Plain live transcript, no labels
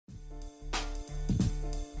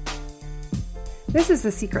This is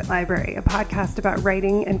The Secret Library, a podcast about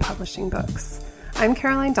writing and publishing books. I'm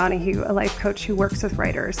Caroline Donahue, a life coach who works with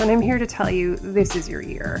writers, and I'm here to tell you this is your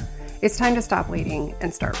year. It's time to stop waiting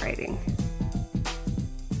and start writing.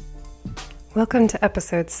 Welcome to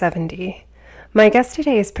episode 70. My guest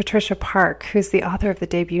today is Patricia Park, who's the author of the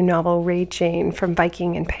debut novel Ray Jane from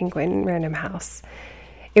Viking and Penguin Random House.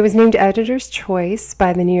 It was named Editor's Choice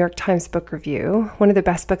by the New York Times Book Review, one of the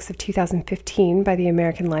best books of 2015 by the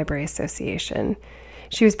American Library Association.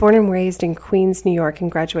 She was born and raised in Queens, New York, and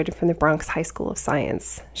graduated from the Bronx High School of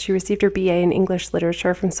Science. She received her BA in English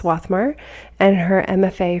Literature from Swarthmore and her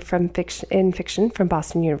MFA in fiction from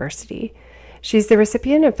Boston University. She's the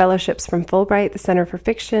recipient of fellowships from Fulbright, the Center for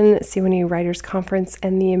Fiction, Sewanee Writers Conference,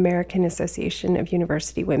 and the American Association of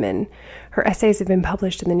University Women. Her essays have been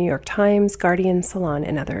published in the New York Times, Guardian, Salon,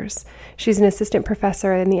 and others. She's an assistant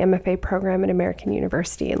professor in the MFA program at American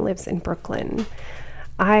University and lives in Brooklyn.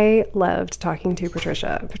 I loved talking to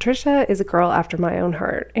Patricia. Patricia is a girl after my own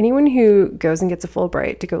heart. Anyone who goes and gets a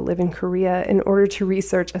Fulbright to go live in Korea in order to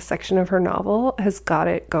research a section of her novel has got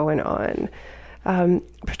it going on.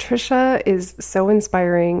 Patricia is so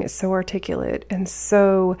inspiring, so articulate, and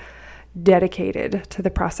so dedicated to the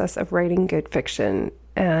process of writing good fiction.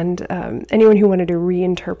 And anyone who wanted to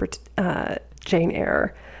reinterpret Jane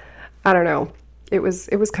Eyre, I don't know, it was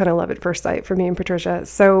kind of love at first sight for me and Patricia.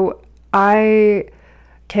 So I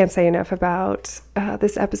can't say enough about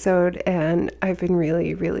this episode, and I've been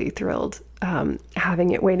really, really thrilled having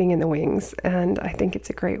it waiting in the wings. And I think it's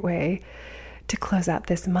a great way to close out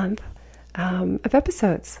this month of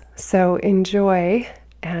episodes. So enjoy,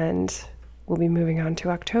 and we'll be moving on to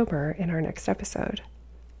October in our next episode.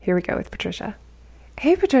 Here we go with Patricia.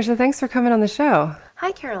 Hey, Patricia, thanks for coming on the show.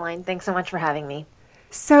 Hi, Caroline. Thanks so much for having me.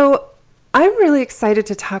 So I'm really excited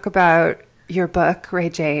to talk about your book, Ray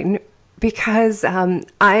Jane, because I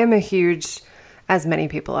am a huge, as many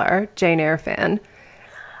people are, Jane Eyre fan.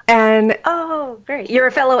 And oh, great. You're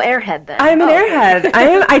a fellow airhead then. I'm an airhead.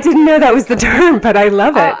 I didn't know that was the term, but I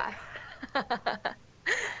love it.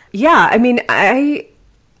 Yeah, I mean,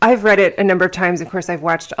 I've read it a number of times. Of course, I've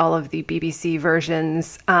watched all of the BBC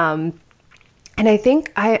versions. And I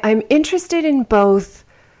think I'm interested in both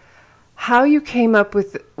how you came up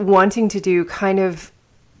with wanting to do kind of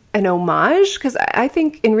an homage, because I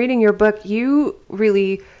think in reading your book, you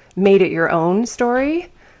really made it your own story.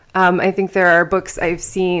 I think there are books I've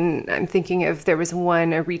seen, I'm thinking of, there was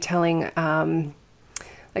one, a retelling,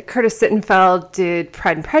 like Curtis Sittenfeld did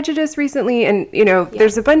Pride and Prejudice recently. And, you know,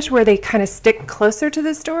 There's a bunch where they kind of stick closer to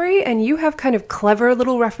the story, and you have kind of clever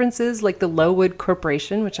little references like the Lowood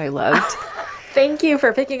Corporation, which I loved. Thank you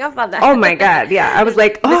for picking up on that. Oh my God. Yeah. I was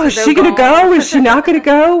like, oh, is she going to go? Is she not going to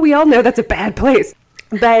go? We all know that's a bad place.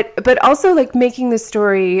 But also like making the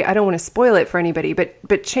story, I don't want to spoil it for anybody,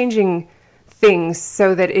 but changing things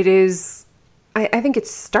so that it is, I think it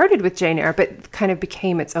started with Jane Eyre, but kind of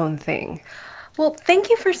became its own thing. Well, thank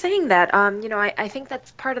you for saying that. I think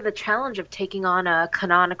that's part of the challenge of taking on a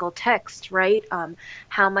canonical text, right?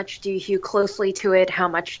 How much do you hew closely to it? How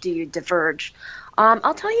much do you diverge?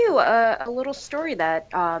 I'll tell you a little story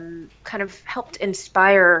that kind of helped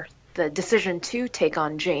inspire the decision to take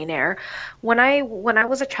on Jane Eyre. When I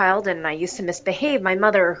was a child and I used to misbehave, my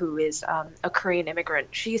mother, who is a Korean immigrant,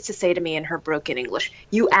 she used to say to me in her broken English,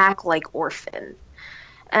 "You act like orphan."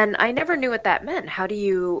 And I never knew what that meant. How do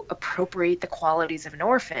you appropriate the qualities of an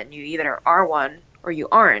orphan? You either are one or you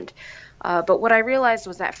aren't. But what I realized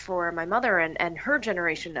was that for my mother and her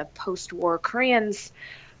generation of post-war Koreans,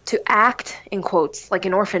 to act, in quotes, like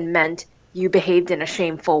an orphan meant you behaved in a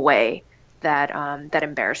shameful way that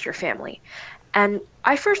embarrassed your family. And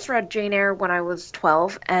I first read Jane Eyre when I was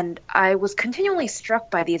 12, and I was continually struck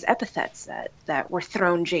by these epithets that were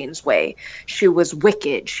thrown Jane's way. She was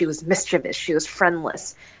wicked, she was mischievous, she was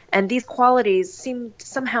friendless. And these qualities seemed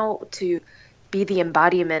somehow to be the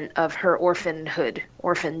embodiment of her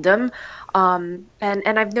orphandom.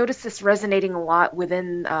 And I've noticed this resonating a lot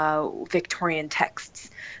within Victorian texts.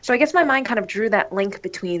 So I guess my mind kind of drew that link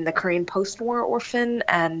between the Korean post-war orphan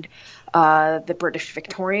and the British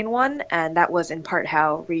Victorian one, and that was in part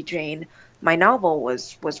how Ray Jane, my novel,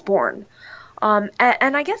 was born. And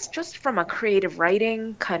I guess just from a creative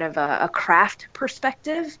writing, kind of a craft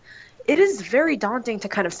perspective, it is very daunting to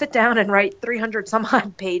kind of sit down and write 300 some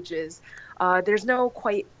odd pages. There's no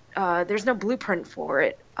blueprint for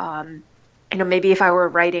it. Maybe if I were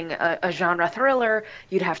writing a genre thriller,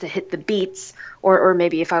 you'd have to hit the beats, or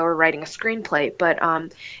maybe if I were writing a screenplay. But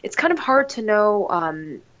it's kind of hard to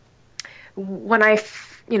know. When I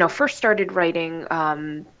first started writing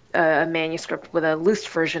a manuscript with a loose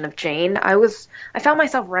version of Jane, I found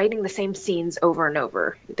myself writing the same scenes over and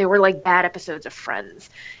over. They were like bad episodes of Friends.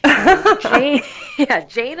 Jane, yeah,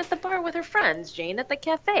 Jane at the bar with her friends, Jane at the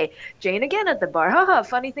cafe, Jane again at the bar. Haha,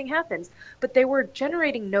 funny thing happens. But they were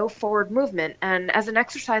generating no forward movement. And as an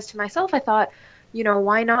exercise to myself, I thought,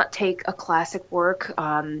 why not take a classic work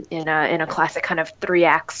in a classic kind of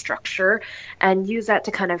 3-act structure and use that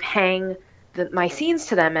to kind of hang my scenes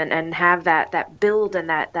to them and have that build and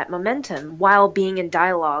that momentum while being in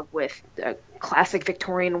dialogue with a classic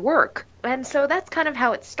Victorian work. And so that's kind of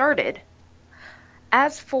how it started.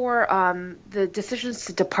 As for the decisions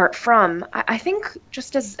to depart from, I think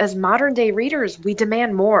just as modern day readers, we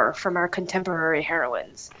demand more from our contemporary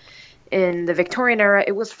heroines. In the Victorian era,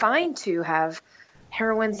 it was fine to have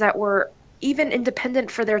heroines that were even independent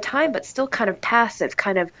for their time, but still kind of passive,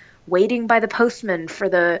 kind of waiting by the postman for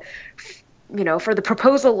the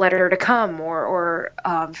proposal letter to come or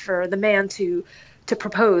for the man to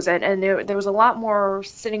propose. And there was a lot more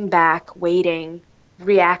sitting back, waiting,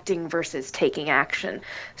 reacting versus taking action.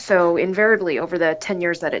 So invariably over the 10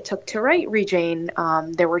 years that it took to write Jane,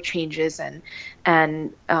 there were changes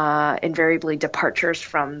and invariably departures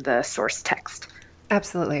from the source text.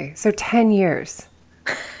 Absolutely. So 10 years.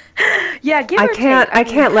 Yeah, I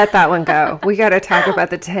can't let that one go. We got to talk about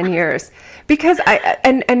the 10 years because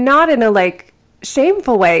and not in a like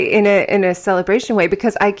shameful way, in a celebration way,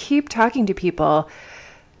 because I keep talking to people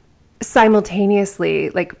simultaneously,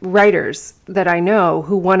 like writers that I know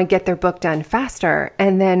who want to get their book done faster.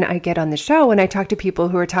 And then I get on the show and I talk to people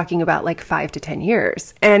who are talking about like 5 to 10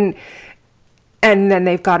 years. And then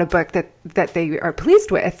they've got a book that they are pleased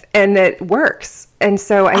with and that works. And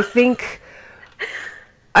so I think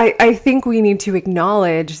I think we need to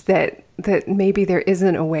acknowledge that maybe there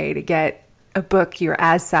isn't a way to get a book you're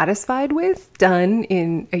as satisfied with done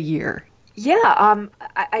in a year. Yeah,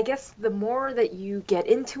 I guess the more that you get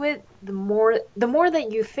into it, the more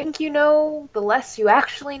that you think the less you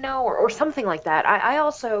actually know, or something like that. I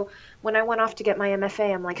also, when I went off to get my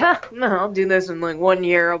MFA, I'm like, no, I'll do this in like 1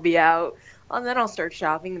 year, I'll be out. And then I'll start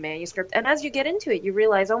shopping the manuscript. And as you get into it, you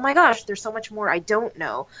realize, oh my gosh, there's so much more I don't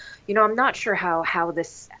know. I'm not sure how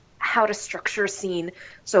to structure a scene.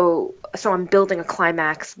 So I'm building a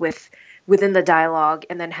climax within the dialogue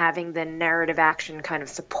and then having the narrative action kind of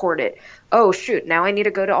support it. Oh shoot, now I need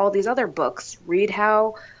to go to all these other books, read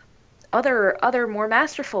how other more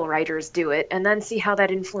masterful writers do it, and then see how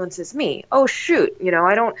that influences me. Oh shoot,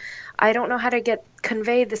 I don't know how to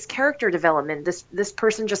convey this character development. This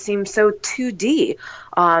person just seems so 2D.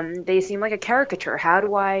 They seem like a caricature. How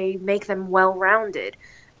do I make them well-rounded?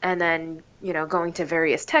 And then, going to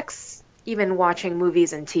various texts, even watching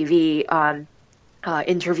movies and TV,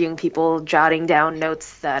 interviewing people, jotting down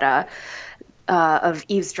notes that of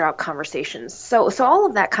eavesdrop conversations. So all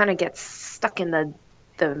of that kind of gets stuck in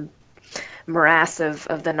the morass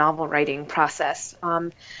of the novel writing process.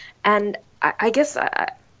 And I guess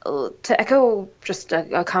to echo just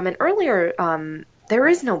a comment earlier, there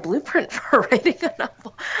is no blueprint for writing a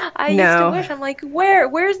novel. I used to wish, I'm like,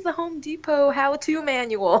 where's the Home Depot how-to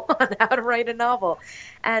manual on how to write a novel?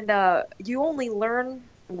 And you only learn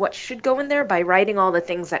what should go in there by writing all the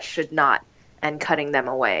things that should not and cutting them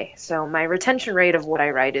away. So my retention rate of what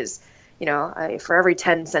I write is, for every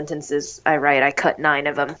 10 sentences I write, I cut 9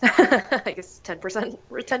 of them. I guess 10%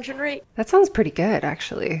 retention rate. That sounds pretty good,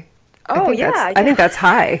 actually. Oh, yeah. I think that's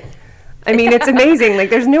high. I mean, it's amazing.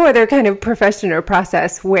 Like, there's no other kind of profession or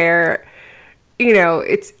process where,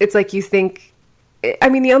 it's like you think. I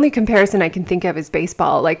mean, the only comparison I can think of is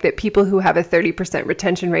baseball, like that people who have a 30%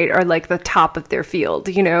 retention rate are like the top of their field,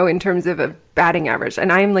 in terms of a batting average.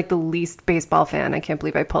 And I am like the least baseball fan. I can't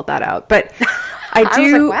believe I pulled that out. But I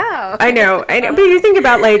do. Was like, wow. I know. But you think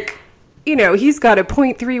about like, he's got a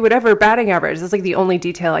 .3 whatever batting average. That's like the only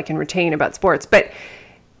detail I can retain about sports. But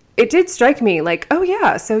it did strike me like, oh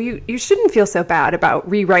yeah, so you shouldn't feel so bad about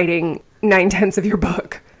rewriting 9/10 of your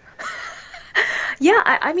book. Yeah,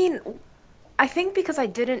 I mean, I think because I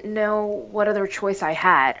didn't know what other choice I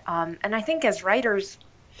had. And I think as writers,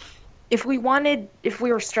 if we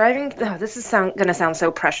were striving, this is going to sound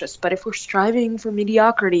so precious, but if we're striving for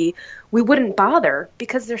mediocrity, we wouldn't bother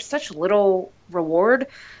because there's such little reward.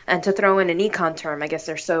 And to throw in an econ term, I guess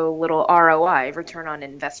there's so little ROI, return on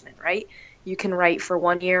investment, right? You can write for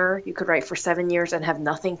 1 year, you could write for 7 years and have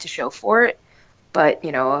nothing to show for it. But,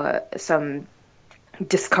 some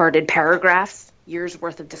discarded paragraphs, years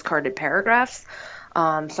worth of discarded paragraphs.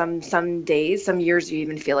 Some days, some years you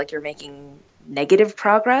even feel like you're making negative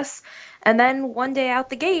progress. And then one day out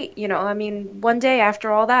the gate, one day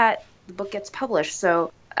after all that, the book gets published.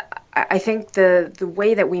 So I think the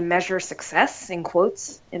way that we measure success in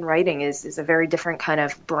quotes in writing is a very different kind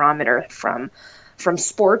of barometer from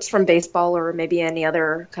sports, from baseball, or maybe any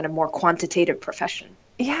other kind of more quantitative profession.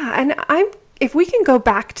 Yeah, and if we can go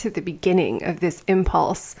back to the beginning of this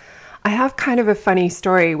impulse, I have kind of a funny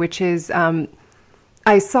story, which is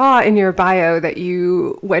I saw in your bio that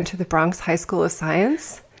you went to the Bronx High School of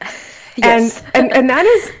Science. Yes. And that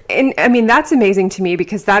is, I mean, that's amazing to me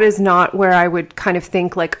because that is not where I would kind of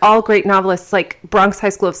think like all great novelists, like Bronx High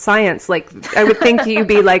School of Science. Like I would think you'd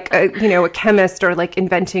be like a chemist or like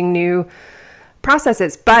inventing new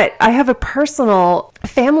processes. But I have a personal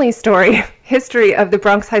family story history of the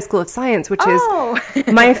Bronx High School of Science, which is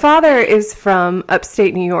my father is from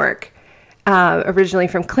upstate New York. Originally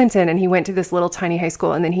from Clinton, and he went to this little tiny high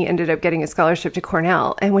school, and then he ended up getting a scholarship to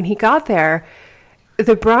Cornell. And when he got there,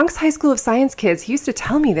 the Bronx High School of Science kids, he used to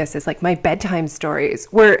tell me this as like my bedtime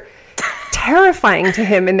stories, were terrifying to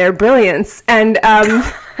him in their brilliance, and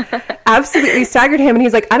absolutely staggered him. And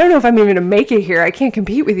he's like, I don't know if I'm even going to make it here. I can't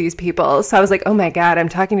compete with these people. So I was like, oh my God, I'm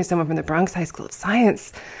talking to someone from the Bronx High School of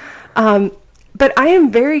Science. But I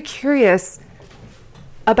am very curious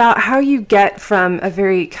about how you get from a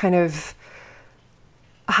very kind of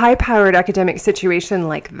high-powered academic situation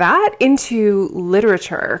like that into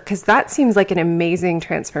literature, because that seems like an amazing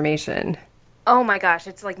transformation. Oh my gosh,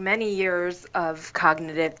 it's like many years of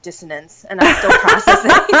cognitive dissonance, and I'm still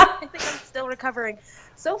processing. I think I'm still recovering.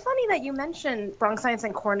 So funny that you mentioned Bronx Science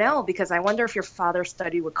and Cornell, because I wonder if your father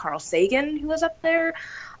studied with Carl Sagan, who was up there.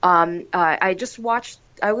 I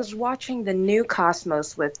was watching the new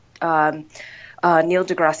Cosmos with Neil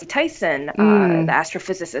deGrasse Tyson, the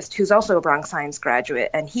astrophysicist, who's also a Bronx Science graduate.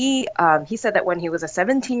 And he said that when he was a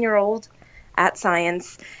 17-year-old at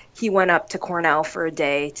Science, he went up to Cornell for a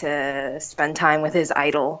day to spend time with his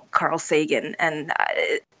idol, Carl Sagan. And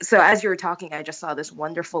so as you were talking, I just saw this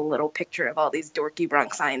wonderful little picture of all these dorky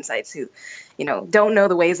Bronx Science-ites who, don't know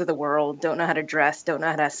the ways of the world, don't know how to dress, don't know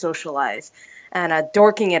how to socialize, and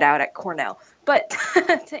dorking it out at Cornell. But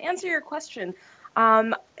to answer your question,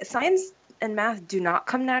 science and math do not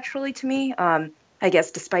come naturally to me. I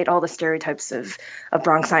guess despite all the stereotypes of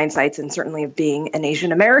Bronx Science-ites and certainly of being an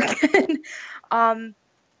Asian American.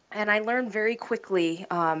 And I learned very quickly,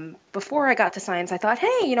 before I got to science, I thought,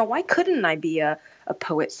 hey, why couldn't I be a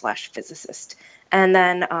poet/physicist? And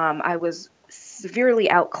then I was severely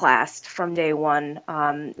outclassed from day one.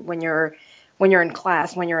 When you're in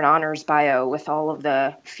class, when you're in honors bio with all of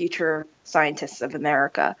the future scientists of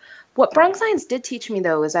America. What Bronx Science did teach me,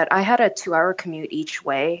 though, is that I had a 2-hour commute each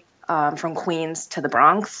way from Queens to the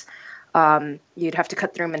Bronx. You'd have to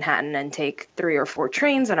cut through Manhattan and take 3 or 4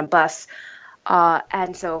 trains and a bus.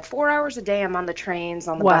 And so 4 hours a day I'm on the trains,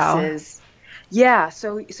 on the buses. Yeah,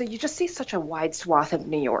 so you just see such a wide swath of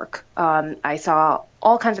New York. I saw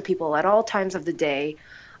all kinds of people at all times of the day,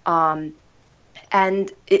 and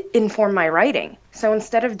it informed my writing. So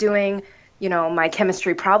instead of doing, my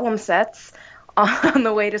chemistry problem sets on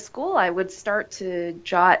the way to school, I would start to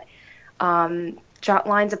jot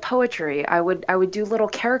lines of poetry. I would do little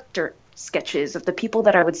character sketches of the people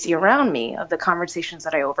that I would see around me, of the conversations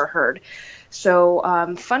that I overheard.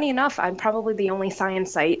 So funny enough, I'm probably the only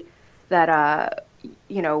science site that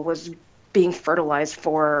was being fertilized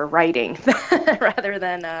for writing rather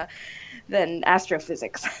than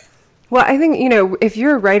astrophysics. Well, I think, if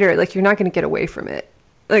you're a writer, like you're not going to get away from it.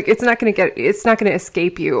 Like it's not going to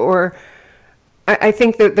escape you. Or I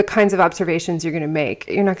think that the kinds of observations you're going to make,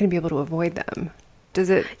 you're not going to be able to avoid them. Does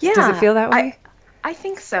it feel that way? I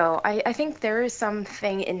think so. I think there is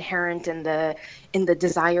something inherent in the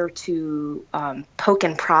desire to poke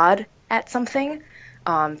and prod at something,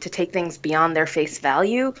 to take things beyond their face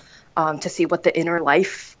value, to see what the inner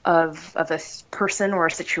life of a person or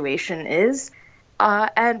a situation is.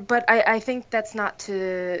 But I think that's not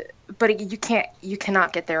to. But you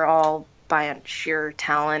cannot get there all by sheer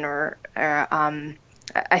talent, or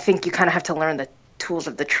I think you kind of have to learn the tools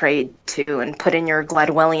of the trade too, and put in your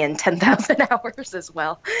Gladwellian 10,000 hours as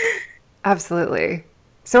well. Absolutely.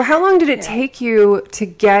 So how long did it take you to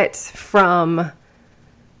get from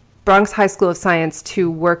Bronx High School of Science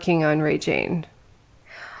to working on Ray Jane?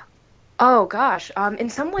 Oh gosh, in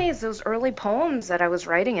some ways those early poems that I was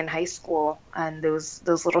writing in high school and those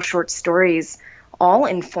little short stories all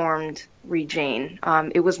informed Read Jane.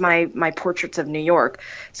 It was my portraits of New York.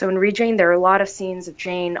 So in Read Jane, there are a lot of scenes of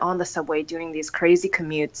Jane on the subway doing these crazy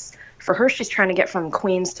commutes. For her, she's trying to get from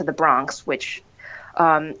Queens to the Bronx, which,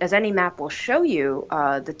 as any map will show you,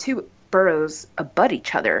 the two boroughs abut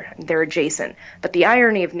each other. They're adjacent. But the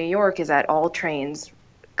irony of New York is that all trains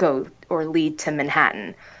go or lead to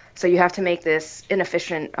Manhattan. So you have to make this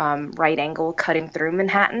inefficient right angle cutting through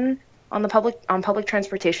Manhattan on public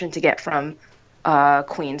transportation to get from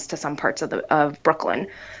Queens to some parts of Brooklyn.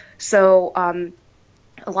 So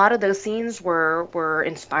a lot of those scenes were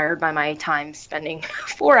inspired by my time spending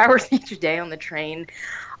 4 hours each day on the train.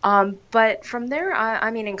 But from there,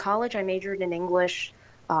 I mean, in college, I majored in English,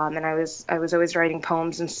 and I was always writing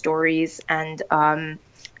poems and stories. And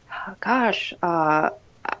gosh,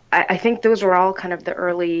 I think those were all kind of the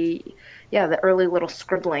early little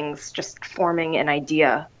scribblings, just forming an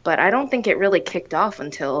idea. But I don't think it really kicked off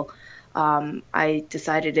until I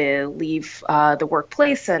decided to leave the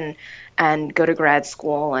workplace and go to grad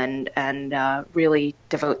school and really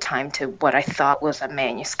devote time to what I thought was a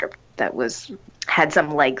manuscript that was had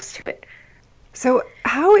some legs to it. So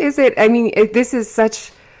how is it? I mean,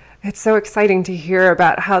 it's so exciting to hear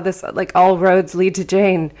about how this, like, all roads lead to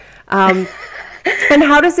Jane. And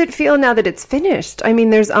how does it feel now that it's finished? I mean,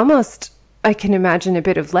 there's almost, I can imagine, a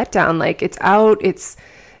bit of letdown. Like, it's out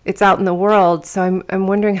in the world. So I'm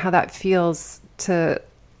wondering how that feels to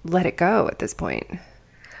let it go at this point.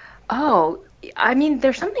 Oh, I mean,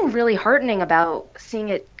 there's something really heartening about seeing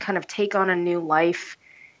it kind of take on a new life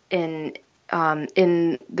in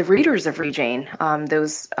the readers of Rejane.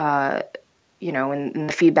 Those in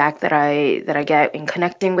the feedback that I get in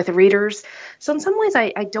connecting with the readers. So in some ways,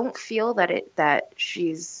 I don't feel that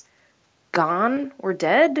she's gone or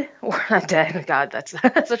dead or not dead. God, that's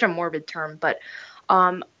such a morbid term. But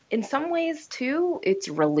in some ways too, it's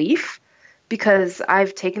relief because I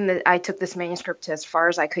took this manuscript as far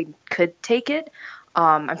as I could take it.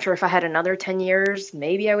 I'm sure if I had another 10 years,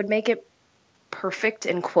 maybe I would make it perfect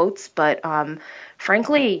in quotes. But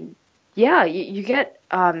frankly, yeah, you get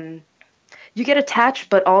attached,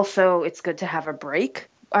 but also it's good to have a break.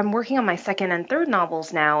 I'm working on my second and third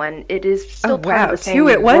novels now, and it is still part of the same Two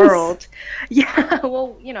at world. once. Yeah,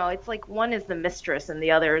 well, it's like one is the mistress and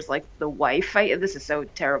the other is like the wife. This is so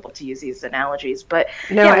terrible to use these analogies, but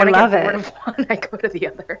No, yeah, I when I love get bored it. of one, I go to the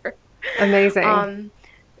other. Amazing.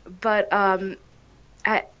 But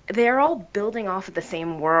they're all building off of the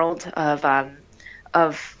same world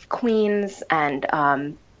of Queens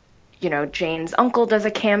and Jane's uncle does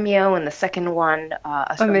a cameo in the second one.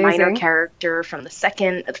 A minor Amazing. character from the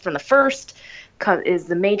first is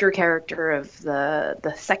the major character of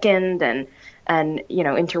the second, and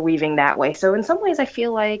interweaving that way. So in some ways, I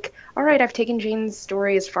feel like, all right, I've taken Jane's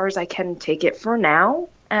story as far as I can take it for now,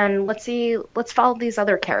 and let's follow these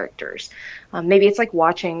other characters. Maybe it's like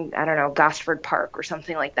watching, I don't know, Gosford Park or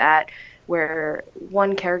something like that, where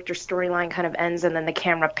one character's storyline kind of ends and then the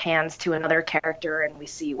camera pans to another character and we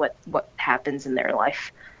see what happens in their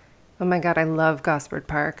life. Oh my God, I love Gosford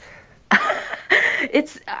Park.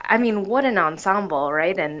 I mean, what an ensemble,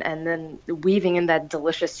 right? And then weaving in that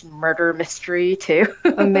delicious murder mystery too.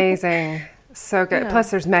 Amazing. So good. Yeah.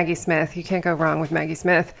 Plus there's Maggie Smith. You can't go wrong with Maggie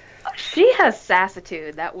Smith. She has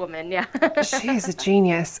sassitude, that woman, yeah. She is a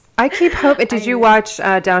genius. I keep hoping. Did you watch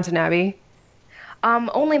Downton Abbey?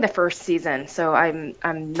 Only the first season, so I'm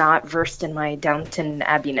not versed in my Downton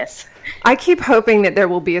Abbey-ness. I keep hoping that there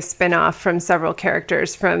will be a spin-off from several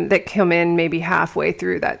characters that come in maybe halfway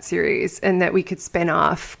through that series and that we could spin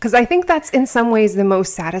off. Because I think that's in some ways the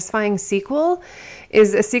most satisfying sequel,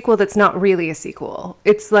 is a sequel that's not really a sequel.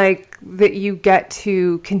 It's like that you get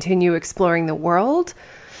to continue exploring the world,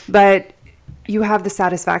 but you have the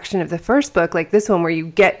satisfaction of the first book, like this one, where you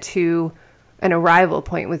get to an arrival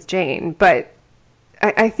point with Jane. But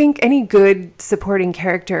I think any good supporting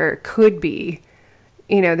character could be,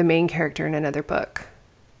 the main character in another book.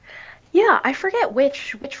 Yeah, I forget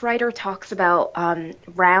which writer talks about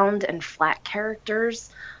round and flat characters,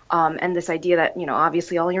 and this idea that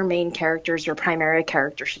obviously all your main characters, your primary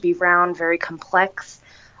character, should be round, very complex,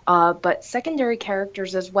 but secondary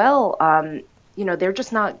characters as well. They're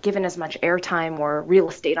just not given as much airtime or real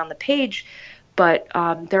estate on the page, but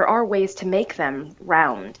there are ways to make them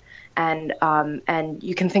round. And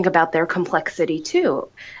you can think about their complexity too.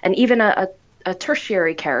 And even a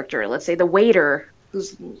tertiary character, let's say the waiter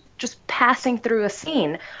who's just passing through a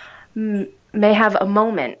scene, may have a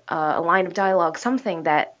moment, a line of dialogue, something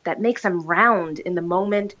that makes them round in the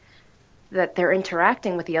moment that they're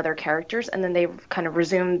interacting with the other characters, and then they kind of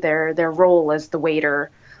resume their role as the waiter.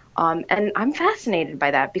 And I'm fascinated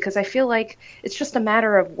by that because I feel like it's just a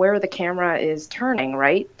matter of where the camera is turning,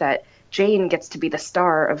 right? That Jane gets to be the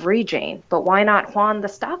star of Rejane, but why not Juan the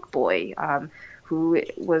stock boy, who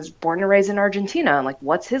was born and raised in Argentina? Like,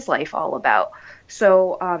 what's his life all about?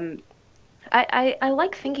 So I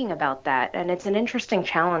like thinking about that, and it's an interesting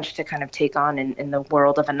challenge to kind of take on in the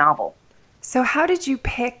world of a novel. So how did you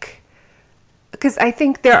pick because I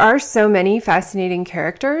think there are so many fascinating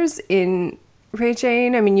characters in Ray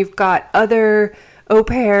Jane. I mean, you've got other au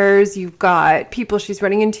pairs, you've got people she's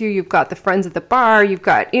running into, you've got the friends at the bar, you've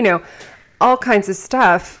got, all kinds of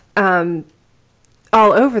stuff all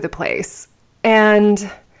over the place.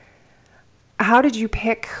 And how did you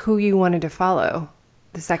pick who you wanted to follow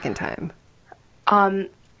the second time?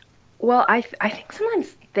 Well, I think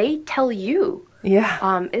sometimes they tell you.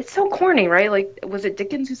 Yeah. It's so corny, right? Like, was it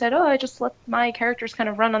Dickens who said, "Oh, I just let my characters kind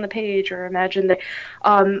of run on the page," or imagine that?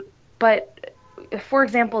 But for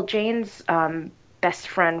example, Jane's best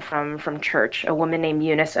friend from church, a woman named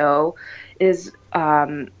Eunice O, is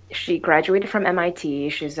she graduated from MIT.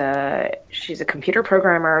 She's a computer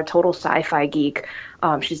programmer, a total sci-fi geek.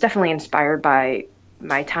 She's definitely inspired by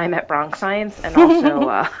my time at Bronx Science, and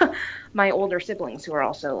also my older siblings who are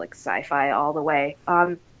also like sci-fi all the way.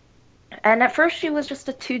 And at first she was just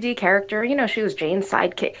a 2D character. She was Jane's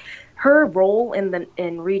sidekick. Her role in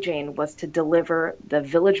Rejane was to deliver the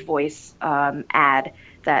Village Voice ad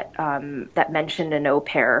that mentioned an au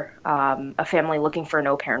pair, a family looking for an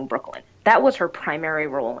au pair in Brooklyn. That was her primary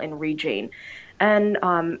role in Rejane. And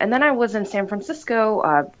then I was in San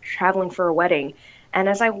Francisco traveling for a wedding. And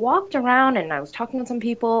as I walked around and I was talking to some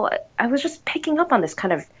people, I was just picking up on this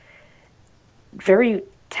kind of very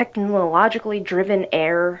technologically driven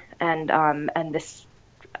air and this,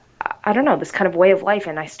 I don't know, this kind of way of life.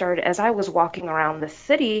 And as I was walking around the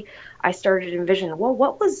city, I started to envision, well,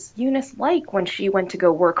 what was Eunice like when she went to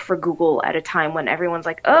go work for Google at a time when everyone's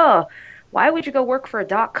like, oh, why would you go work for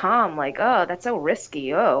a .com? Like, oh, that's so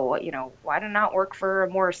risky. Oh, why not work for a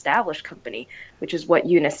more established company, which is what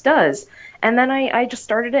Eunice does. And then I just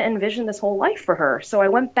started to envision this whole life for her. So I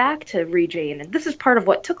went back to Rejane, and this is part of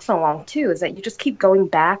what took so long too, is that you just keep going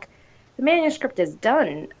back. The manuscript is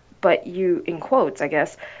done, but in quotes, I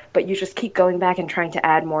guess, but you just keep going back and trying to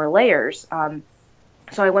add more layers.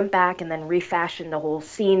 So I went back and then refashioned the whole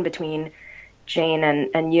scene between Jane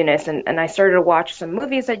and Eunice, and I started to watch some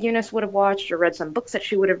movies that Eunice would have watched or read some books that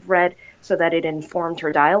she would have read so that it informed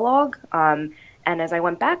her dialogue. And as I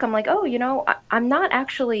went back, I'm like, oh, I'm not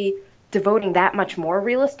actually devoting that much more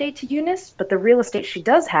real estate to Eunice, but the real estate she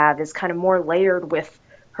does have is kind of more layered with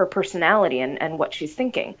her personality and what she's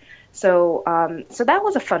thinking. So that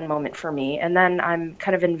was a fun moment for me. And then I'm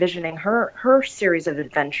kind of envisioning her series of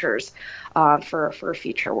adventures for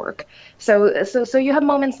future work. So you have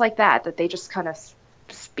moments like that they just kind of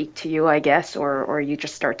speak to you, I guess, or you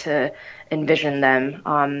just start to envision them.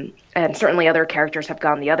 And certainly other characters have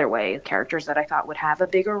gone the other way. Characters that I thought would have a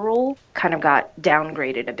bigger role kind of got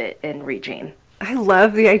downgraded a bit in Rejane. I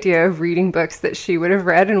love the idea of reading books that she would have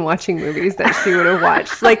read and watching movies that she would have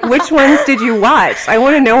watched. Like, which ones did you watch? I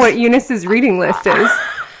want to know what Eunice's reading list is.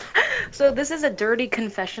 So this is a dirty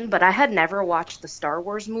confession, but I had never watched the Star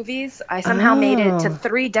Wars movies. I somehow made it to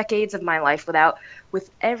 3 decades of my life with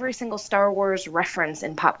every single Star Wars reference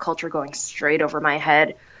in pop culture going straight over my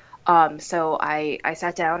head. So I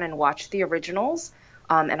sat down and watched the originals,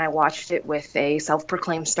 and I watched it with a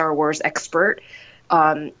self-proclaimed Star Wars expert.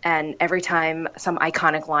 And every time some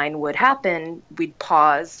iconic line would happen, we'd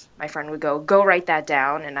pause. My friend would go write that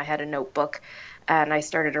down. And I had a notebook and I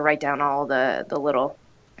started to write down all the little,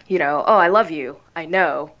 oh, I love you, I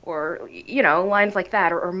know, or, lines like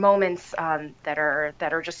that, or moments that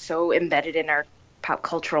are just so embedded in our pop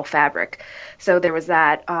cultural fabric. So there was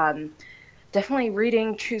that. Definitely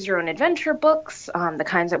reading Choose Your Own Adventure books, the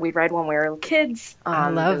kinds that we read when we were kids. I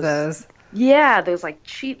love those. Yeah, those like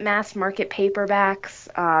cheap mass market paperbacks.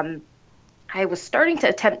 I was starting to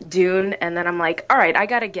attempt Dune, and then I'm like, all right, I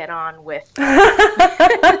got to get on with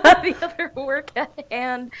the other work at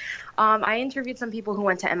hand. I interviewed some people who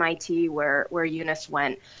went to MIT where Eunice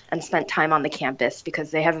went and spent time on the campus because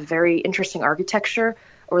they have a very interesting architecture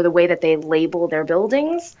or the way that they label their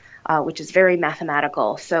buildings, which is very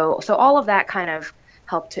mathematical. So all of that kind of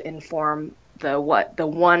helped to inform the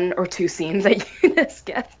 1 or 2 scenes that Eunice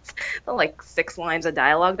gets, the like 6 lines of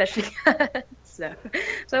dialogue that she gets. So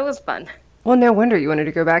it was fun. Well, no wonder you wanted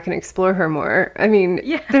to go back and explore her more. I mean,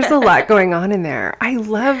 yeah. There's a lot going on in there. I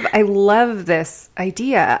love this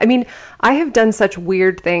idea. I mean, I have done such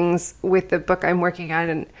weird things with the book I'm working on,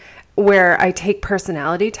 and where I take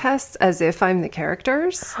personality tests as if I'm the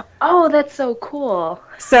characters. Oh, that's so cool.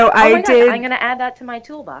 So I did. I'm going to add that to my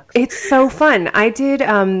toolbox. It's so fun. I did,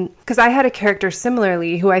 because I had a character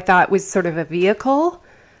similarly who I thought was sort of a vehicle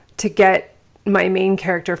to get my main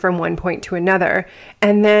character from one point to another.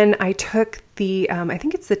 And then I took the, I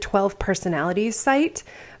think it's the 12 personalities site,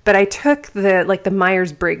 but I took the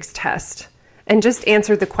Myers-Briggs test and just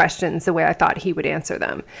answered the questions the way I thought he would answer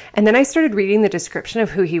them. And then I started reading the description of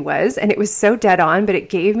who he was, and it was so dead on, but it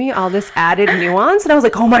gave me all this added nuance. And I was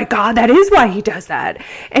like, oh my God, that is why he does that.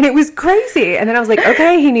 And it was crazy. And then I was like,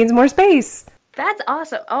 okay, he needs more space. That's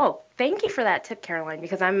awesome. Oh, thank you for that tip, Caroline,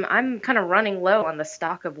 because I'm kind of running low on the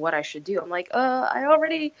stock of what I should do. I'm like, I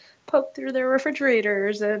already poked through their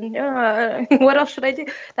refrigerators, and what else should I do?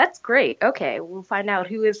 That's great. Okay, we'll find out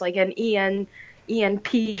who is like an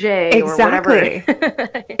ENPJ or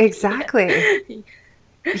whatever. Exactly.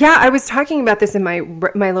 Yeah, I was talking about this in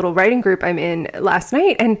my little writing group I'm in last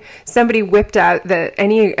night, and somebody whipped out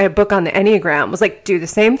a book on the Enneagram, was like, do the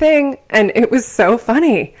same thing, and it was so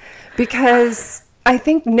funny. Because I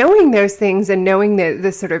think knowing those things and knowing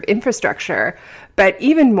the sort of infrastructure, but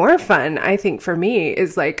even more fun, I think for me,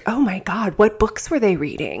 is like, oh my God, what books were they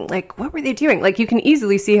reading? Like, what were they doing? Like, you can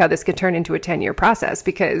easily see how this could turn into a 10-year process,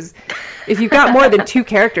 because if you've got more than two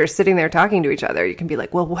characters sitting there talking to each other, you can be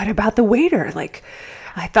like, well, what about the waiter? Like,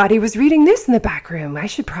 I thought he was reading this in the back room. I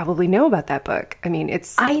should probably know about that book. I mean,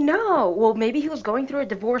 I know. Well, maybe he was going through a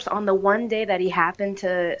divorce on the one day that he happened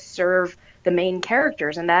to serve the main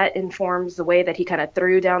characters, and that informs the way that he kind of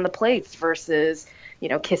threw down the plates versus,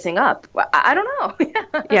 kissing up. I don't know.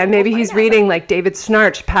 Yeah, maybe he's reading like David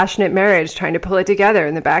Schnarch, Passionate Marriage, trying to pull it together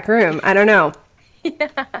in the back room. I don't know. Yeah.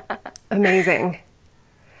 Amazing.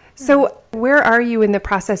 So where are you in the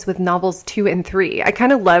process with novels 2 and 3? I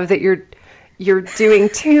kind of love that you're doing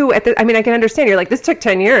 2 I mean, I can understand. You're like, this took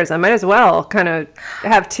 10 years. I might as well kind of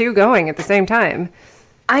have 2 going at the same time.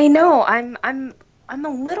 I know. I'm a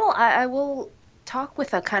little, I will talk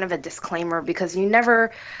with a kind of a disclaimer, because you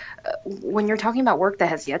never, when you're talking about work that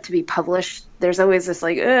has yet to be published, there's always this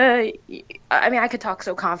like, I mean, I could talk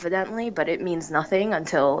so confidently, but it means nothing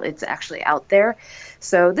until it's actually out there.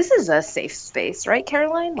 So this is a safe space, right,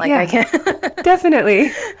 Caroline? Like, yeah, I can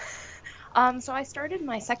definitely. So I started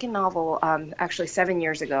my second novel, actually 7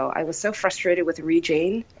 years ago. I was so frustrated with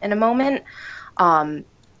Jane in a moment, that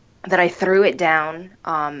I threw it down,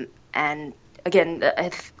 and again,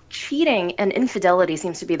 cheating and infidelity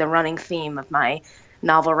seems to be the running theme of my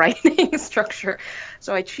novel writing structure.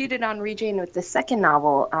 So I cheated on Jane with the second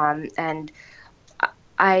novel, and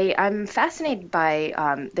I'm fascinated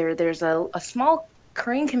by there's a small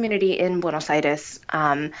Korean community in Buenos Aires,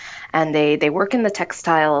 and they work in the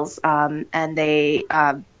textiles, and they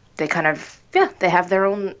kind of they have their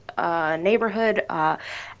own neighborhood,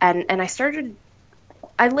 and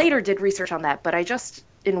I later did research on that, but I just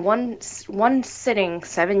in one sitting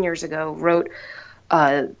 7 years ago wrote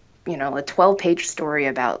a 12-page story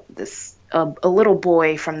about this a little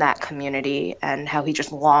boy from that community and how he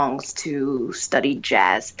just longs to study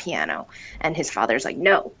jazz piano, and his father's like,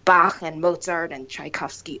 no, Bach and Mozart and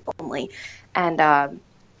Tchaikovsky only, and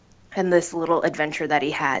this little adventure that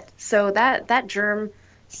he had. So that germ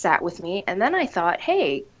sat with me, and then I thought,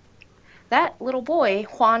 hey, that little boy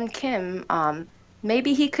Juan Kim,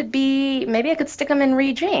 maybe I could stick him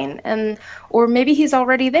in Jane, or maybe he's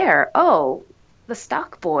already there. Oh, the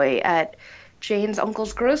stock boy at Jane's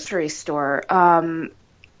uncle's grocery store.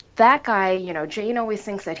 That guy, Jane always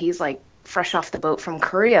thinks that he's like fresh off the boat from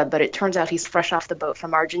Korea, but it turns out he's fresh off the boat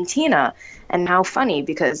from Argentina. And how funny,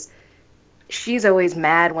 because she's always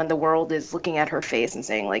mad when the world is looking at her face and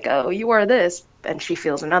saying like, oh, you are this, and she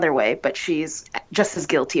feels another way, but she's just as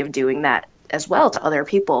guilty of doing that as well to other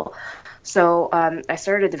people. So I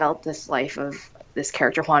started to develop this life of this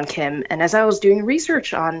character, Juan Kim. And as I was doing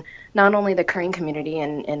research on not only the Korean community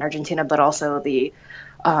in Argentina, but also the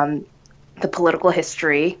political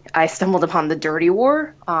history, I stumbled upon the Dirty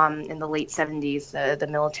War in the late 70s, the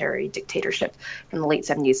military dictatorship from the late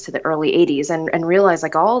 70s to the early 80s, and realized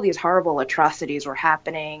like all these horrible atrocities were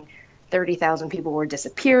happening. 30,000 people were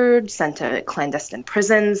disappeared, sent to clandestine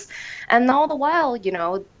prisons. And all the while,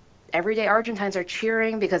 everyday Argentines are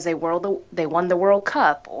cheering because they won the World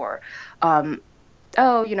Cup, or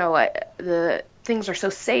the things are so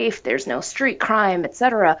safe, there's no street crime,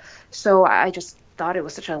 etc. So I just thought it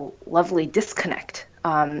was such a lovely disconnect,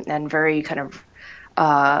 and very kind of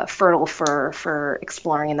fertile for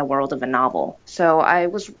exploring in the world of a novel. So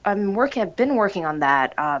I've been working on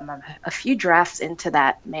that. I'm a few drafts into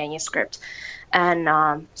that manuscript,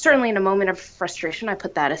 and certainly in a moment of frustration, I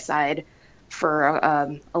put that aside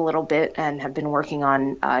for a little bit, and have been working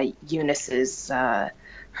on Eunice's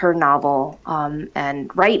her novel, and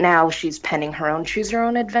right now she's penning her own Choose Your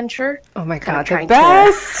Own Adventure. Oh my God, the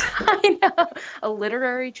best! I know, a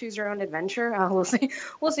literary Choose Your Own Adventure. We'll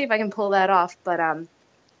see if I can pull that off. But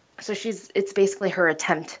so it's basically her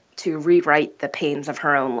attempt to rewrite the pains of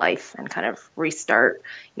her own life and kind of restart,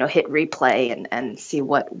 hit replay and see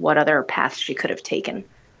what other paths she could have taken.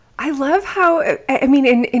 I love how, I mean,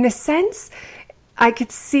 in a sense, I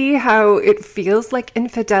could see how it feels like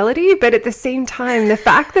infidelity, but at the same time, the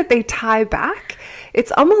fact that they tie back,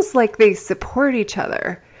 it's almost like they support each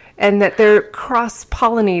other and that they're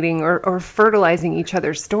cross-pollinating or fertilizing each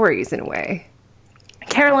other's stories in a way.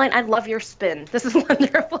 Caroline, I love your spin. This is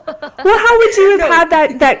wonderful. Well, how would you have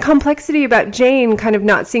had that complexity about Jane kind of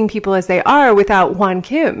not seeing people as they are without Juan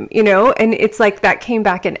Kim, you know? And it's like that came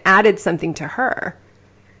back and added something to her.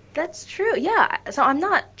 That's true. Yeah. So I'm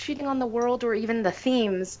not cheating on the world or even the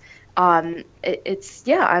themes. I'm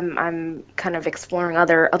kind of exploring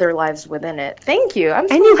other lives within it. Thank you. And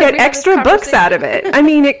you get extra books out of it. I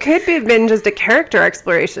mean, it could have been just a character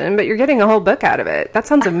exploration, but you're getting a whole book out of it. That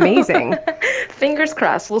sounds amazing. Fingers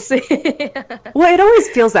crossed. We'll see. Well, it always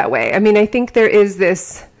feels that way. I mean, I think there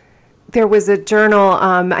was a journal,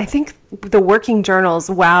 I think the working journals,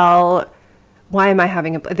 why am I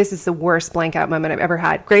having this is the worst blank out moment I've ever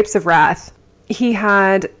had. Grapes of Wrath. He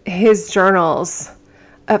had his journals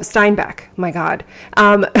of Steinbeck, my God,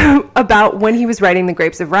 about when he was writing the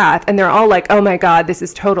Grapes of Wrath. And they're all like, oh my God, this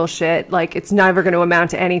is total shit. Like, it's never going to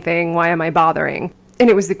amount to anything. Why am I bothering? And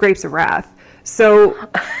it was the Grapes of Wrath. So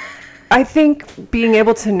I think being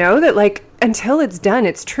able to know that, like, until it's done,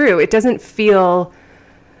 it's true. It feels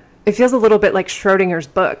a little bit like Schrodinger's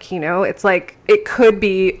book, you know? It's like, it could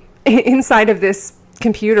be inside of this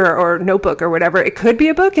computer or notebook or whatever. It could be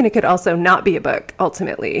a book and it could also not be a book,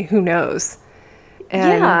 ultimately. Who knows?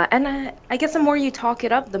 And I guess the more you talk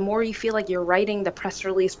it up, the more you feel like you're writing the press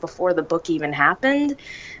release before the book even happened.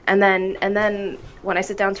 And then when I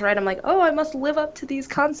sit down to write, I'm like, oh, I must live up to these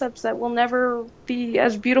concepts that will never be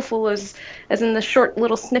as beautiful as in the short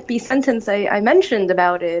little snippy sentence I mentioned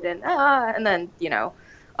about it. And then, you know,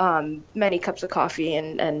 many cups of coffee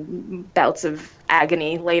and bouts of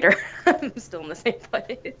agony later. I'm still in the same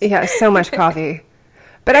place. Yeah, so much coffee.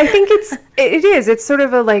 But I think it's sort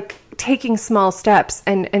of a like taking small steps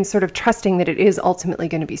and sort of trusting that it is ultimately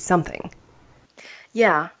going to be something.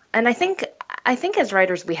 Yeah. And I think as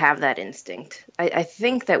writers, we have that instinct. I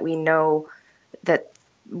think that we know that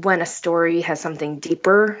when a story has something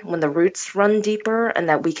deeper, when the roots run deeper, and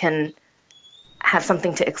that we can have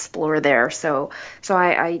something to explore there. So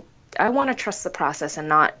I want to trust the process and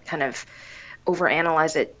not kind of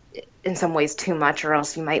overanalyze it in some ways too much, or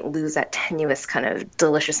else you might lose that tenuous kind of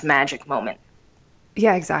delicious magic moment.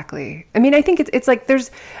 Yeah, exactly. I mean, I think it's like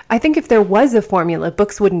I think if there was a formula,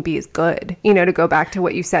 books wouldn't be as good, you know, to go back to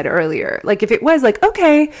what you said earlier. Like if it was like,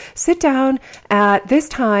 okay, sit down at this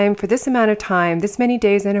time for this amount of time, this many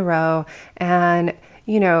days in a row, and,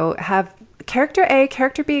 you know, have character A,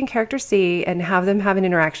 character B, and character C, and have them have an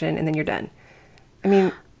interaction, and then you're done. I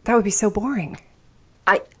mean, that would be so boring.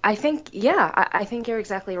 I think you're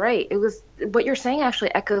exactly right. It was what you're saying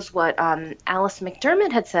actually echoes what Alice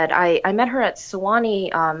McDermott had said. I met her at Sewanee,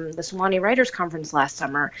 the Sewanee Writers Conference last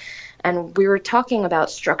summer, and we were talking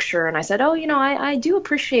about structure. And I said, oh, you know, I do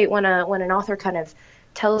appreciate when an author kind of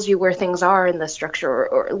tells you where things are in the structure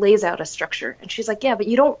or lays out a structure. And she's like, yeah, but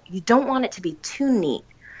you don't want it to be too neat.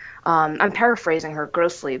 I'm paraphrasing her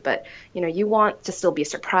grossly, but you know, you want to still be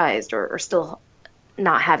surprised or still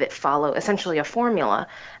not have it follow essentially a formula.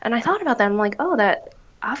 And I thought about that. I'm like, oh, that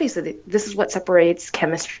obviously this is what separates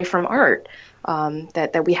chemistry from art.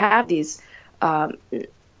 That we have these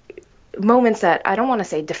moments that I don't want to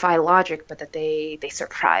say defy logic, but that they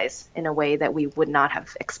surprise in a way that we would not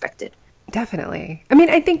have expected. Definitely. I mean,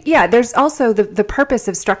 I think, yeah, there's also the purpose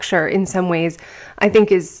of structure in some ways, I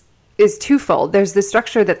think is twofold. There's the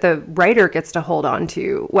structure that the writer gets to hold on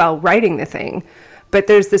to while writing the thing, but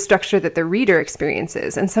there's the structure that the reader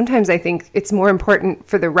experiences. And sometimes I think it's more important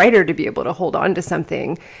for the writer to be able to hold on to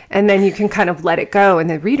something, and then you can kind of let it go, and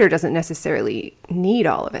the reader doesn't necessarily need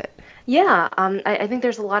all of it. Yeah, I think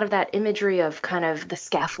there's a lot of that imagery of kind of the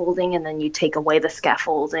scaffolding, and then you take away the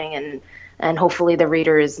scaffolding, and hopefully the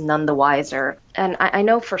reader is none the wiser. And I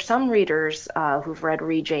know for some readers who've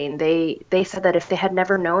read Jane, they said that if they had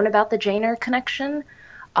never known about the Jane Eyre connection,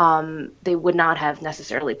 they would not have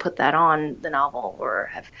necessarily put that on the novel or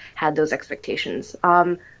have had those expectations.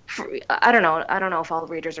 I don't know if all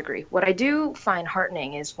readers agree. What I do find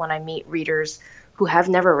heartening is when I meet readers who have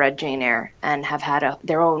never read Jane Eyre and have had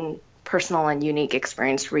their own personal and unique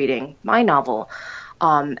experience reading my novel.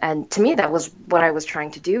 And to me, that was what I was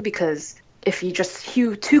trying to do, because if you just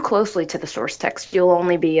hew too closely to the source text, you'll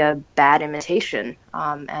only be a bad imitation.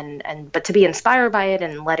 But to be inspired by it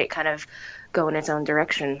and let it kind of go in its own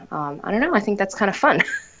direction, I don't know. I think that's kind of fun.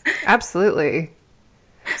 Absolutely.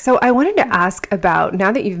 So I wanted to ask about,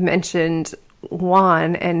 now that you've mentioned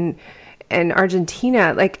Juan and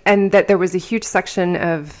Argentina, like, and that there was a huge section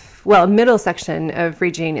of middle section of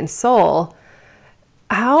Regine in Seoul.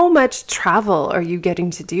 How much travel are you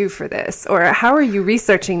getting to do for this? Or how are you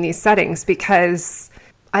researching these settings? Because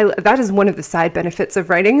that is one of the side benefits of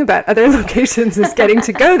writing about other locations, is getting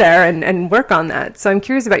to go there and work on that. So I'm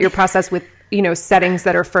curious about your process with, settings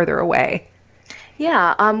that are further away.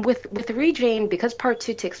 Yeah, with Regine, because part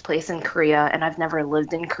two takes place in Korea, and I've never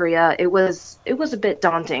lived in Korea, it was a bit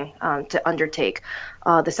daunting to undertake.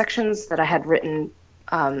 The sections that I had written,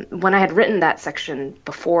 when I had written that section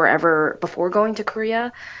before going to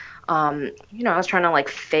Korea, I was trying to like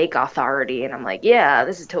fake authority, and I'm like, yeah,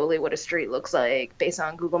 this is totally what a street looks like based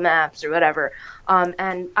on Google Maps or whatever.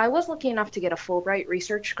 And I was lucky enough to get a Fulbright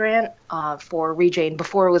research grant for Regine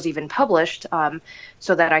before it was even published,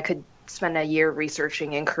 so that I could spend a year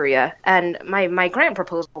researching in Korea. And my grant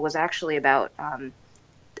proposal was actually about,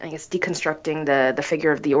 deconstructing the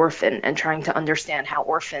figure of the orphan and trying to understand how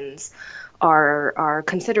orphans are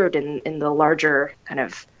considered in the larger kind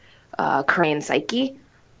of Korean psyche.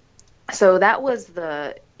 So that was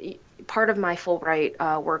the part of my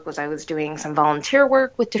Fulbright work. Was I was doing some volunteer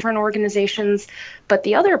work with different organizations, but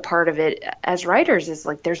the other part of it as writers is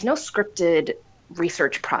like there's no scripted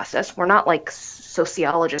research process. We're not like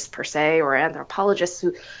sociologists per se or anthropologists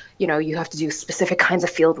who, you have to do specific kinds of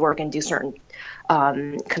field work and do certain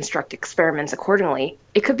construct experiments accordingly.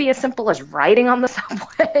 It could be as simple as riding on the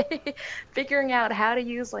subway, figuring out how to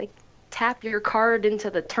use like tap your card into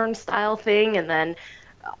the turnstile thing, and then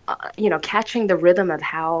catching the rhythm of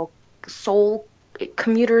how Seoul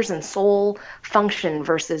commuters in Seoul function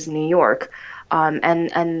versus New York,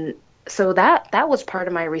 and so that was part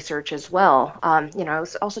of my research as well. I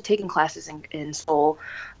was also taking classes in Seoul,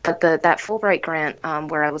 but that Fulbright grant,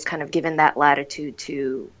 where I was kind of given that latitude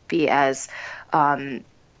to be as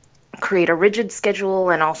create a rigid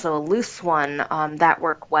schedule and also a loose one, that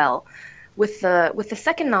worked well. With the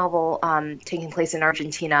second novel taking place in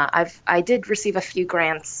Argentina, I did receive a few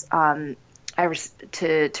grants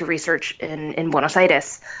to research in Buenos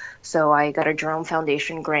Aires. So I got a Jerome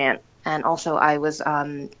Foundation grant, and also I was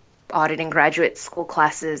auditing graduate school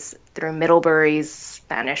classes through Middlebury's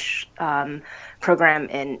Spanish program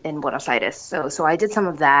in Buenos Aires. So I did some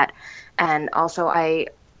of that, and also I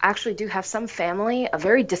actually do have some family, a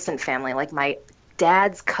very distant family, like my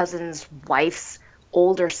dad's cousin's wife's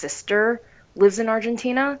older sister lives in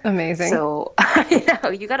Argentina. Amazing. So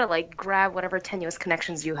you got to like grab whatever tenuous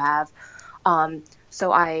connections you have.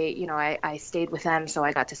 So I stayed with them, so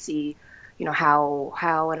I got to see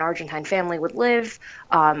how an Argentine family would live.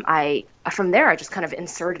 From there I just kind of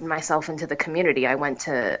inserted myself into the community.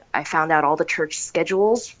 I found out all the church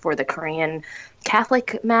schedules for the Korean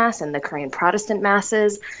Catholic Mass and the Korean Protestant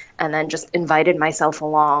Masses, and then just invited myself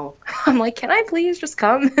along. I'm like, can I please just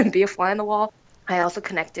come and be a fly on the wall? I also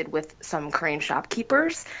connected with some Korean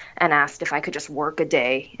shopkeepers and asked if I could just work a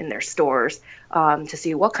day in their stores to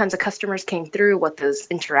see what kinds of customers came through, what those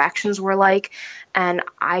interactions were like. And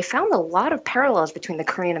I found a lot of parallels between the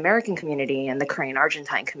Korean American community and the Korean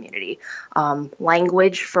Argentine community.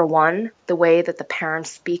 Language, for one, the way that the parents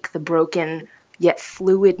speak the broken yet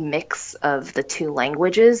fluid mix of the two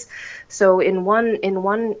languages. So in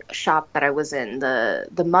one shop that I was in,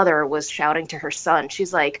 the mother was shouting to her son.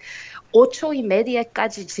 She's like,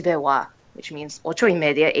 8:30까지 집에 와, which means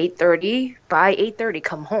 8:30, 8:30, by 8:30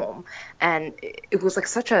 come home. And it was like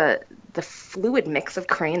the fluid mix of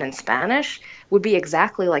Korean and Spanish would be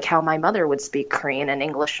exactly like how my mother would speak Korean and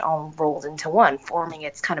English all rolled into one, forming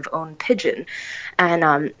its kind of own pidgin.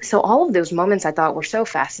 And so all of those moments I thought were so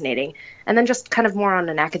fascinating. And then just kind of more on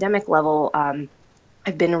an academic level,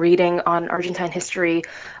 I've been reading on Argentine history,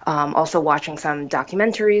 also watching some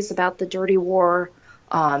documentaries about the Dirty War,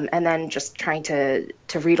 and then just trying to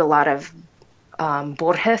read a lot of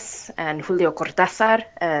Borges and Julio Cortázar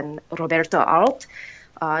and Roberto Arlt,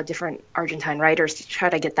 different Argentine writers, to try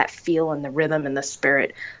to get that feel and the rhythm and the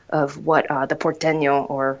spirit of what the porteño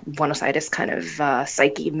or Buenos Aires kind of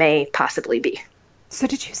psyche may possibly be. So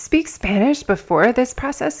did you speak Spanish before this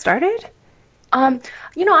process started? I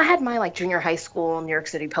had my junior high school, New York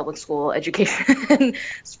City public school education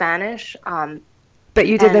Spanish. But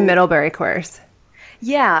you did the Middlebury course.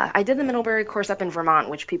 Yeah, I did the Middlebury course up in Vermont,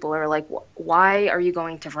 which people are like, why are you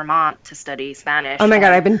going to Vermont to study Spanish? Oh my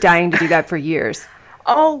God, I've been dying to do that for years.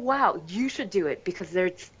 Oh, wow. You should do it because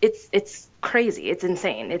it's crazy. It's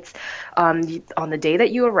insane. It's on the day that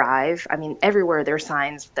you arrive, everywhere there are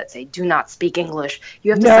signs that say, do not speak English.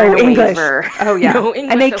 You have to sign a English. waiver. Oh, yeah. No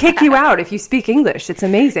English, and they kick you out if you speak English. It's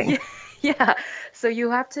amazing. Yeah. So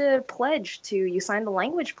you have to you sign the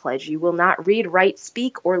language pledge. You will not read, write,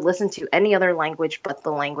 speak, or listen to any other language but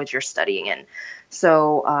the language you're studying in.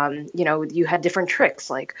 So, you had different tricks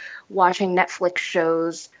like watching Netflix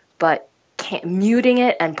shows, but muting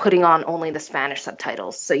it and putting on only the Spanish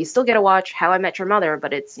subtitles. So you still get to watch How I Met Your Mother,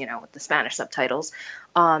 but it's, with the Spanish subtitles.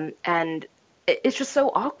 And it's just so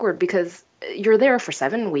awkward because you're there for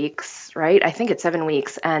 7 weeks, right? I think it's 7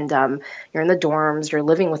 weeks, and you're in the dorms, you're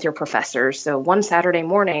living with your professors. So one Saturday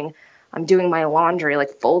morning, I'm doing my laundry,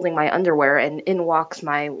 like folding my underwear, and in walks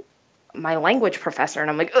my language professor, and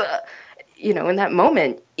I'm like, ugh. In that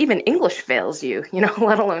moment, even English fails you,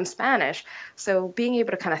 let alone Spanish. So being able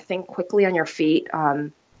to kind of think quickly on your feet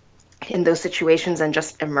in those situations and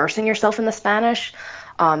just immersing yourself in the Spanish,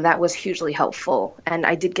 that was hugely helpful. And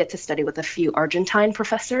I did get to study with a few Argentine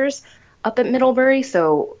professors up at Middlebury.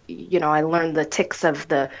 So, I learned the tics of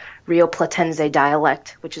the Rio Platense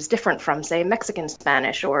dialect, which is different from, say, Mexican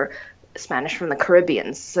Spanish or Spanish from the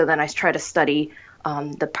Caribbean. So then I try to study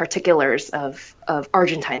the particulars of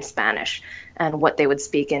Argentine Spanish and what they would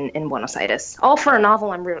speak in Buenos Aires. All for a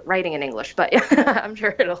novel I'm writing in English, but I'm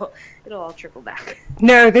sure it'll all trickle back.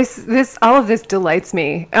 No, this all of this delights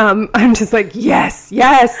me. I'm just like, yes,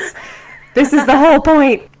 this is the whole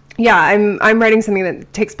point. Yeah, I'm writing something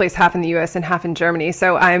that takes place half in the U.S. and half in Germany.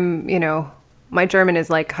 So my German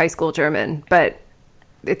is like high school German, but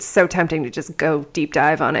it's so tempting to just go deep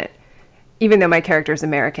dive on it. Even though my character is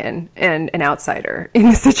American and an outsider in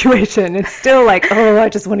the situation, it's still like, oh, I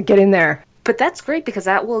just want to get in there. But that's great because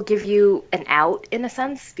that will give you an out in a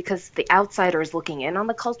sense because the outsider is looking in on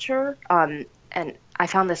the culture. And I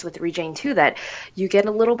found this with Rejane too, that you get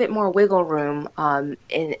a little bit more wiggle room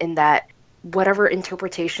in that whatever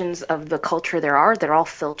interpretations of the culture there are, they're all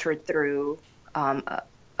filtered through a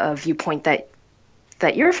viewpoint that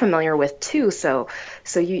you're familiar with too, so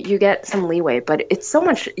you get some leeway, but it's so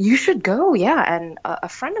much. You should go, yeah. And a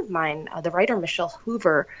friend of mine, the writer Michelle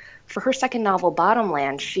Hoover, for her second novel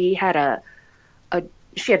Bottomland, she had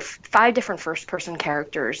she had 5 different first person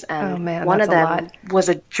characters, and one of them was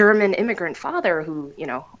a German immigrant father who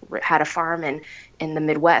had a farm in the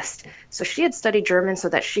Midwest. So she had studied German so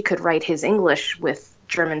that she could write his English with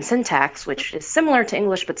German syntax, which is similar to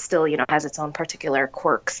English but still has its own particular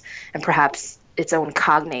quirks and perhaps its own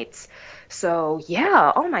cognates. So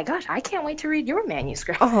yeah, oh my gosh, I can't wait to read your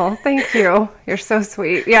manuscript. Oh, thank you. You're so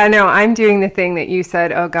sweet. Yeah, no, I'm doing the thing that you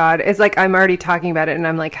said, oh God. It's like I'm already talking about it and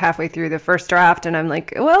I'm like halfway through the first draft and I'm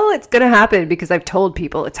like, well, it's going to happen because I've told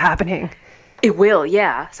people it's happening. It will,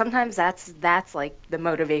 yeah. Sometimes that's like the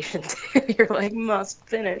motivation too. You're like, must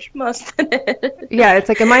finish. Yeah, it's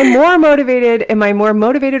like, am I more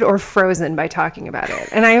motivated or frozen by talking about it?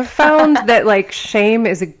 And I have found that like shame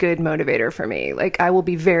is a good motivator for me. Like I will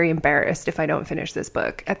be very embarrassed if I don't finish this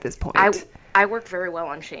book at this point. I work very well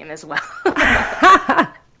on shame as well.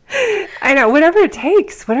 I know, whatever it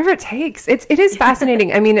takes. It is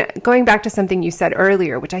fascinating. I mean, going back to something you said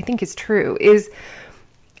earlier, which I think is true, is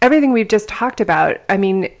everything we've just talked about. I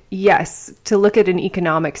mean, yes, to look at an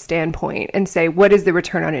economic standpoint and say, what is the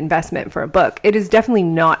return on investment for a book? It is definitely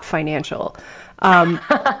not financial.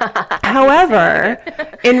 However,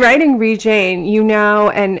 in writing Rejane,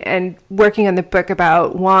 and working on the book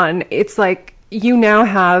about Juan, it's like you now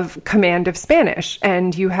have command of Spanish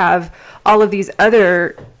and you have all of these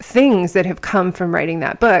other things that have come from writing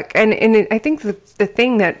that book. And I think the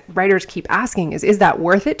thing that writers keep asking is that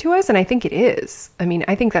worth it to us? And I think it is. I mean,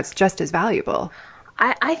 I think that's just as valuable.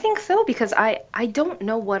 I think so, because I don't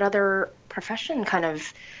know what other profession kind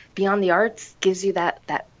of beyond the arts gives you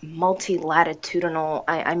that multi-latitudinal,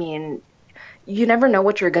 I mean, you never know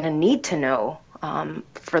what you're going to need to know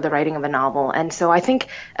for the writing of a novel. And so I think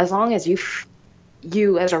as long as you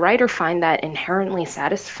as a writer find that inherently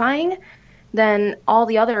satisfying, then all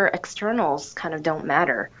the other externals kind of don't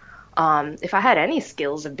matter. If I had any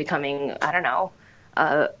skills of becoming, I don't know,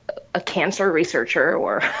 a cancer researcher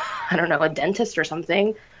or, I don't know, a dentist or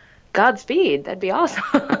something, Godspeed, that'd be awesome.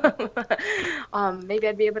 Maybe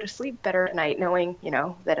I'd be able to sleep better at night knowing,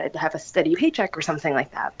 that I'd have a steady paycheck or something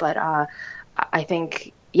like that. But I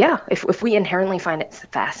think, yeah, if we inherently find it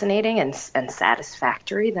fascinating and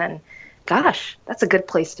satisfactory, then gosh, that's a good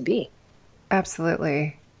place to be.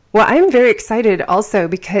 Absolutely. Well, I'm very excited also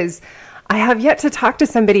because I have yet to talk to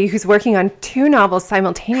somebody who's working on 2 novels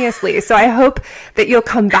simultaneously. So I hope that you'll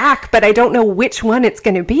come back, but I don't know which one it's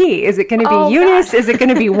going to be. Is it going to be Eunice? God. Is it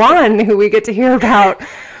going to be Juan, who we get to hear about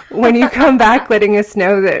when you come back, letting us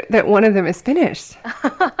know that one of them is finished?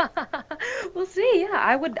 We'll see.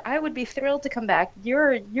 Yeah, I would be thrilled to come back.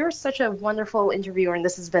 You're such a wonderful interviewer, and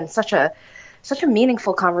this has been such a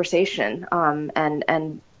meaningful conversation.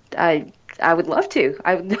 And I would love to.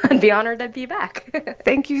 I'd be honored to be back.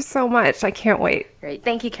 Thank you so much. I can't wait. Great.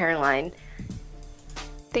 Thank you, Caroline.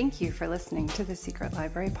 Thank you for listening to the Secret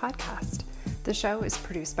Library podcast. The show is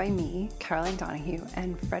produced by me, Caroline Donahue,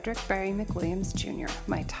 and Frederick Barry McWilliams Jr.,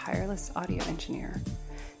 my tireless audio engineer.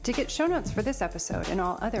 To get show notes for this episode and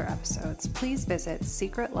all other episodes, please visit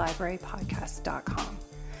secretlibrarypodcast.com.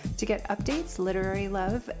 To get updates, literary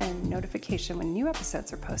love, and notification when new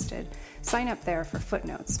episodes are posted, sign up there for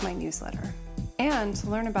Footnotes, my newsletter. And to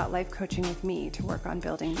learn about life coaching with me to work on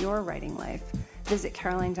building your writing life, visit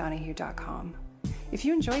carolinedonahue.com. If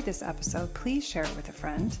you enjoyed this episode, please share it with a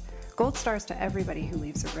friend. Gold stars to everybody who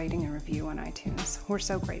leaves a rating and review on iTunes. We're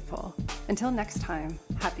so grateful. Until next time,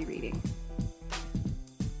 happy reading.